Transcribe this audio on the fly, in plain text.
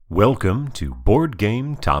Welcome to Board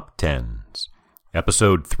Game Top Tens,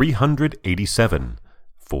 episode 387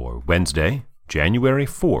 for Wednesday, January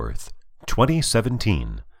 4th,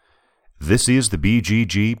 2017. This is the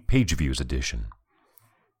BGG Page Views edition.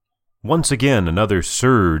 Once again, another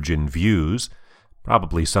surge in views,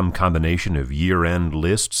 probably some combination of year-end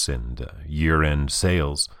lists and year-end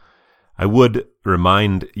sales. I would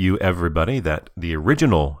remind you, everybody, that the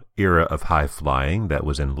original era of high flying that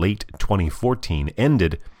was in late 2014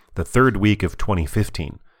 ended the third week of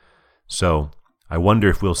 2015. So I wonder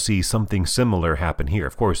if we'll see something similar happen here.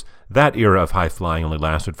 Of course, that era of high flying only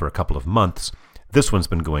lasted for a couple of months. This one's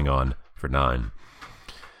been going on for 9.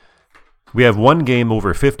 We have one game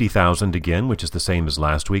over 50,000 again, which is the same as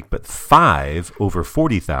last week, but 5 over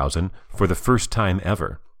 40,000 for the first time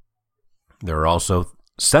ever. There are also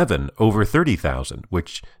 7 over 30,000,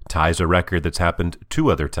 which ties a record that's happened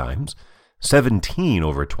 2 other times. 17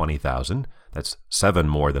 over 20,000, that's 7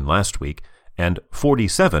 more than last week, and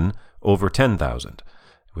 47 over 10,000,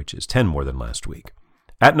 which is 10 more than last week.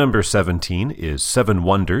 At number 17 is 7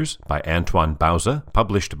 Wonders by Antoine Bauza,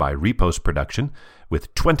 published by Repos Production,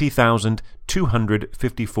 with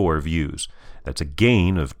 20,254 views. That's a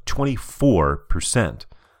gain of 24%.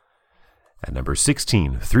 At number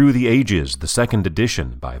 16, Through the Ages, the second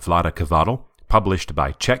edition by Vlaada Chvátil, published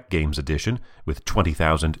by Czech Games Edition, with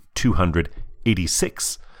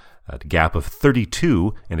 20,286, a gap of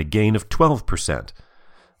 32 and a gain of 12%.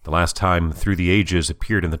 The last time Through the Ages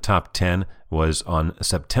appeared in the top 10 was on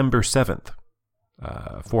September 7th,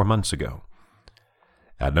 4 months ago.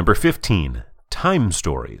 At number 15, Time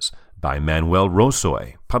Stories by Manuel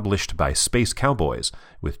Rosoy, published by Space Cowboys,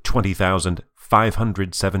 with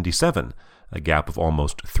 20,577, a gap of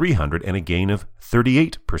almost 300 and a gain of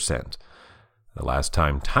 38%. The last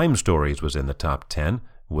time Time Stories was in the top 10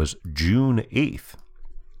 was June 8th.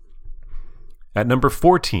 At number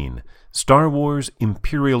 14, Star Wars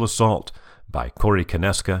Imperial Assault by Corey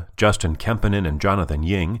Konieczka, Justin Kemppanen, and Jonathan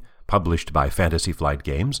Ying, published by Fantasy Flight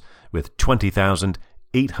Games, with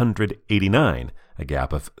 20,889, a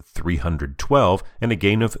gap of 312 and a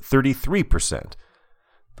gain of 33%.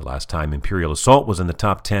 The last time Imperial Assault was in the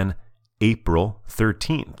top 10, April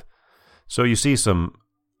 13th. So you see some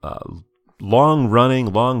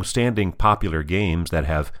long-running, long-standing popular games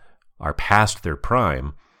that are past their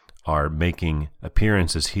prime are making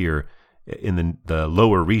appearances here in the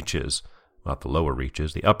lower reaches, not the lower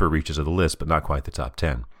reaches, the upper reaches of the list, but not quite the top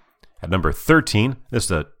 10. At number 13, this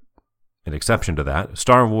is an exception to that,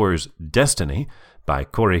 Star Wars Destiny by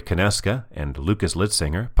Corey Konieczka and Lucas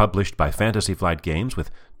Litzinger, published by Fantasy Flight Games, with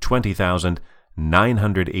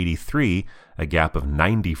 20,983, a gap of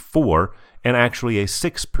 94, and actually a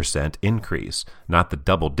 6% increase, not the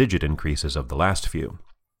double-digit increases of the last few.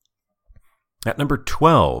 At number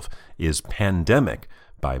 12 is Pandemic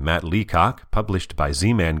by Matt Leacock, published by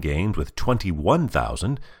Z-Man Games, with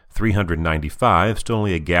 21,395, still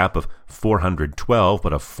only a gap of 412,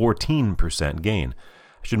 but a 14% gain.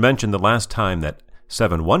 I should mention the last time that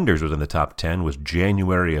 7 Wonders was in the top 10 was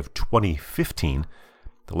January of 2015.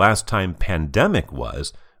 The last time Pandemic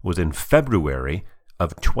was in February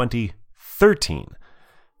of 2013.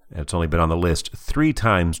 It's only been on the list 3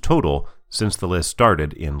 times total since the list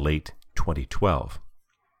started in late 2012.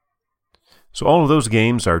 So all of those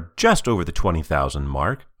games are just over the 20,000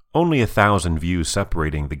 mark, only 1,000 views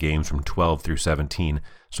separating the games from 12 through 17,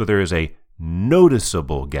 so there is a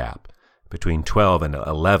noticeable gap between 12 and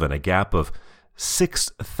 11, a gap of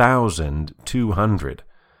 6,200.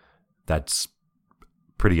 That's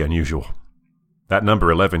pretty unusual. That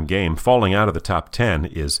number 11 game falling out of the top 10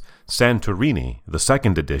 is Santorini, the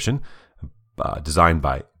second edition, designed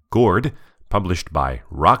by Gord, published by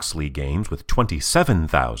Roxley Games, with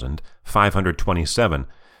 27,527,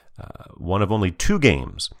 one of only 2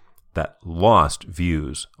 games that lost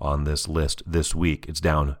views on this list this week. It's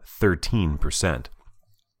down 13%.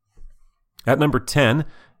 At number 10,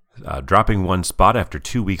 dropping 1 spot after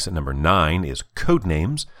 2 weeks at number 9, is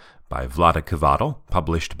Codenames by Vlaada Chvátil,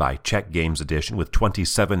 published by Czech Games Edition, with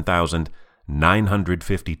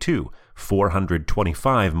 27,952,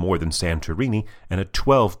 425 more than Santorini, and a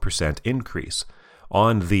 12% increase.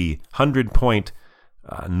 On the 100-point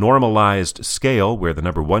normalized scale, where the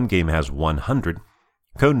number 1 game has 100,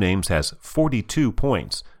 Codenames has 42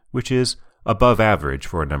 points, which is above average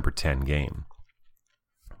for a number 10 game,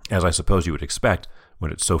 as I suppose you would expect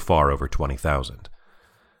when it's so far over 20,000.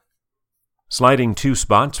 Sliding 2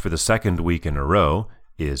 spots for the second week in a row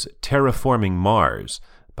is Terraforming Mars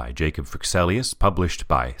by Jacob Fryxelius, published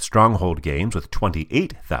by Stronghold Games, with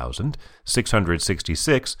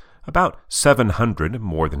 28,666, about 700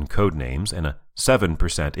 more than Codenames, and a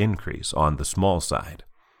 7% increase on the small side.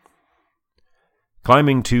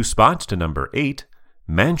 Climbing 2 spots to number 8,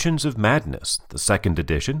 Mansions of Madness, the second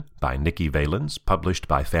edition by Nikki Valens, published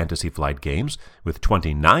by Fantasy Flight Games, with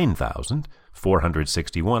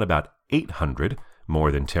 29,461, about 800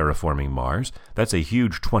 more than Terraforming Mars. That's a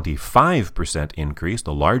huge 25% increase,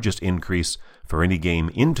 the largest increase for any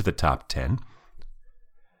game into the top 10.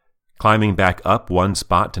 Climbing back up 1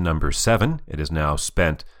 spot to number 7, it has now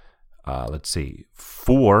spent,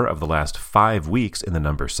 4 of the last 5 weeks in the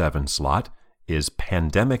number 7 slot, is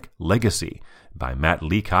Pandemic Legacy by Matt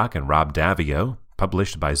Leacock and Rob Davio,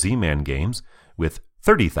 published by Z-Man Games, with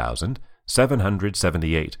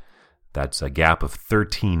 30,778. That's a gap of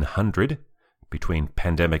 1,300 between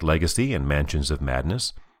Pandemic Legacy and Mansions of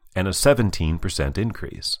Madness, and a 17%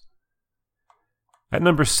 increase. At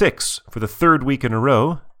number 6, for the third week in a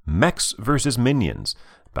row, Mechs vs. Minions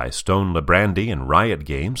by Stone Lebrandi and Riot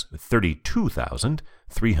Games, with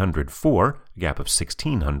 32,304, a gap of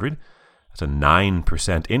 1,600. That's a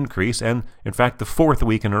 9% increase, and in fact the fourth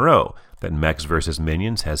week in a row that Mechs vs.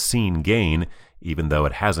 Minions has seen gain, even though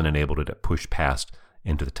it hasn't enabled it to push past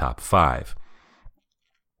into the top 5.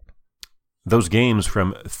 Those games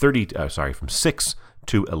from 6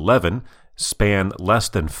 to 11 span less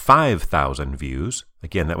than 5,000 views.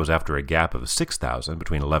 Again, that was after a gap of 6,000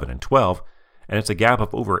 between 11 and 12, and it's a gap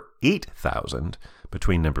of over 8,000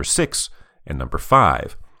 between number 6 and number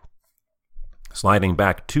 5. Sliding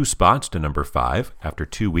back 2 spots to number 5, after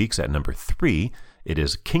 2 weeks at number 3, it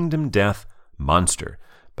is Kingdom Death Monster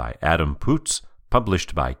by Adam Putz,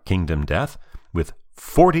 published by Kingdom Death, with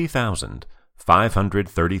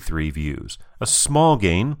 40,533 views. A small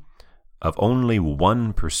gain of only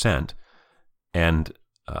 1%, and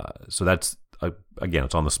so that's, again,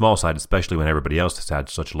 it's on the small side, especially when everybody else has had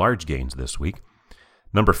such large gains this week.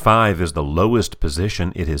 Number 5 is the lowest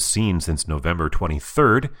position it has seen since November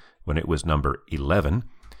 23rd, when it was number 11,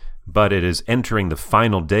 but it is entering the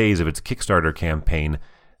final days of its Kickstarter campaign,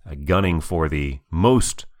 gunning for the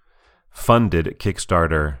most funded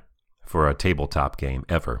Kickstarter for a tabletop game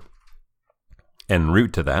ever. En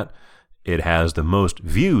route to that, it has the most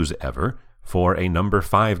views ever for a number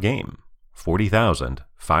 5 game,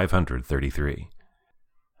 40,533.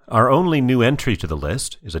 Our only new entry to the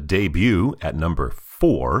list is a debut at number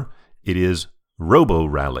 4. It is Robo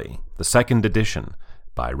Rally, the second edition,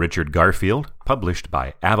 by Richard Garfield, published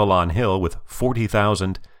by Avalon Hill, with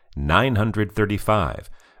 40,935,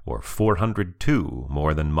 or 402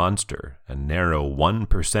 more than Monster, a narrow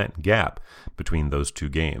 1% gap between those two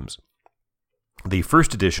games. The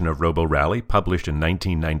first edition of Robo Rally, published in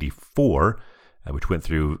 1994, which went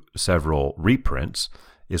through several reprints,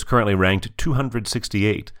 is currently ranked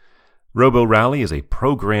 268. Robo Rally is a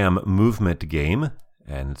program movement game,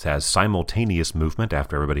 and it has simultaneous movement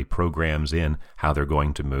after everybody programs in how they're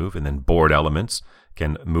going to move, and then board elements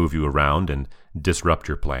can move you around and disrupt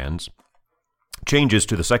your plans. Changes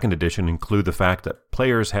to the second edition include the fact that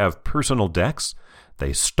players have personal decks,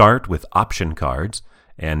 they start with option cards,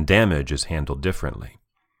 and damage is handled differently.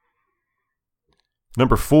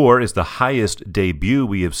 Number 4 is the highest debut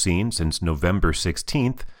we have seen since November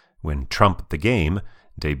 16th, when Trump the Game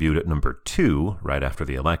debuted at number 2 right after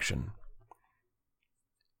the election.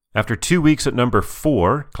 After 2 weeks at number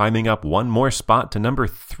 4, climbing up 1 more spot to number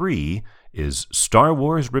 3, is Star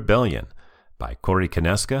Wars Rebellion by Corey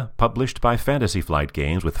Konieczka, published by Fantasy Flight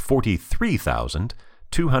Games, with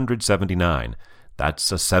 43,279.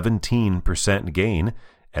 That's a 17% gain,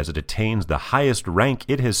 as it attains the highest rank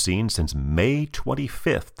it has seen since May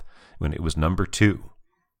 25th, when it was number 2.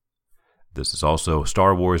 This is also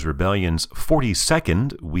Star Wars Rebellion's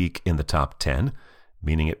 42nd week in the top 10,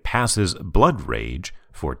 meaning it passes Blood Rage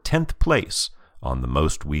for 10th place on the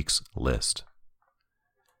most weeks list.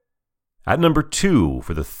 At number 2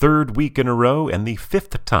 for the third week in a row and the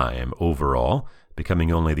 5th time overall,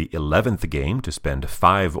 becoming only the 11th game to spend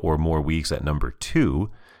 5 or more weeks at number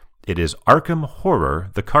 2, it is Arkham Horror,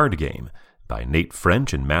 the card game, by Nate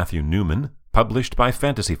French and Matthew Newman, published by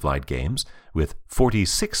Fantasy Flight Games, with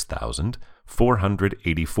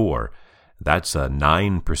 46,484. That's a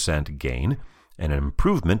 9% gain, and an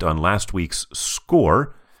improvement on last week's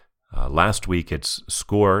score. Last week, its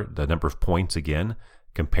score, the number of points again,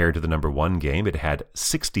 compared to the number 1 game, it had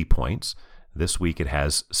 60 points. This week it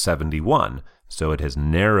has 71, so it has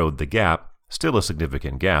narrowed the gap, still a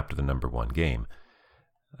significant gap to the number 1 game.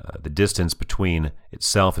 The distance between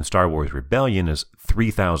itself and Star Wars Rebellion is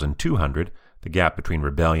 3,200. The gap between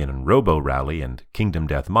Rebellion and Robo Rally and Kingdom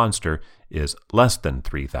Death Monster is less than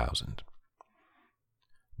 3,000.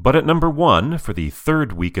 But at number 1, for the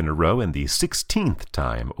third week in a row and the 16th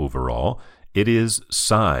time overall, it is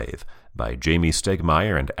Scythe by Jamie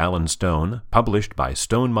Stegmaier and Alan Stone, published by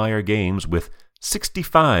Stonemaier Games, with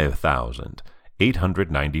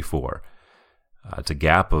 65,894. It's a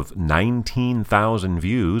gap of 19,000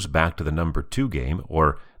 views back to the number 2 game,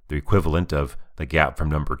 or the equivalent of the gap from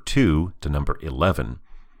number 2 to number 11.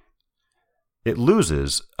 It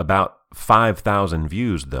loses about 5,000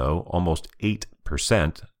 views, though, almost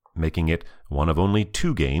 8%, making it one of only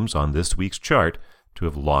 2 games on this week's chart to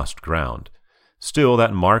have lost ground. Still,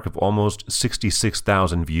 that mark of almost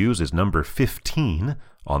 66,000 views is number 15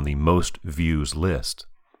 on the most views list.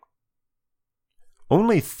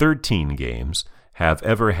 Only 13 games have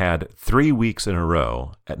ever had 3 weeks in a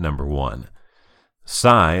row at number 1.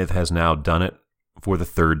 Scythe has now done it for the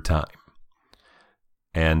 3rd time.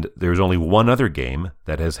 And there's only one other game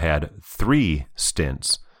that has had 3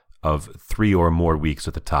 stints of 3 or more weeks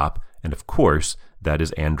at the top, and of course, that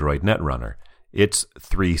is Android Netrunner. Its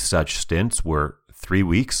 3 such stints were 3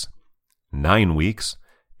 weeks, 9 weeks,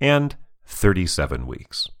 and 37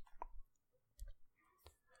 weeks.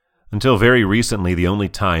 Until very recently, the only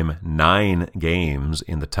time 9 games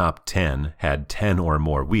in the top 10 had 10 or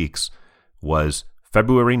more weeks was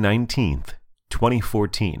February 19th,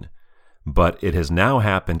 2014. But it has now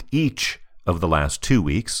happened each of the last 2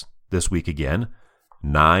 weeks. This week again,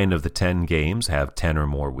 9 of the 10 games have 10 or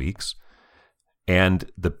more weeks. And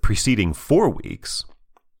the preceding 4 weeks,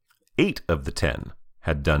 8 of the 10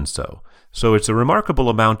 had done so. So it's a remarkable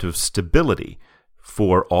amount of stability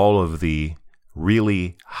for all of the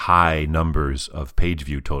really high numbers of page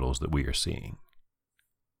view totals that we are seeing.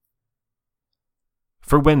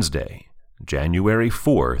 For Wednesday, January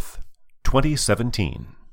 4th, 2017.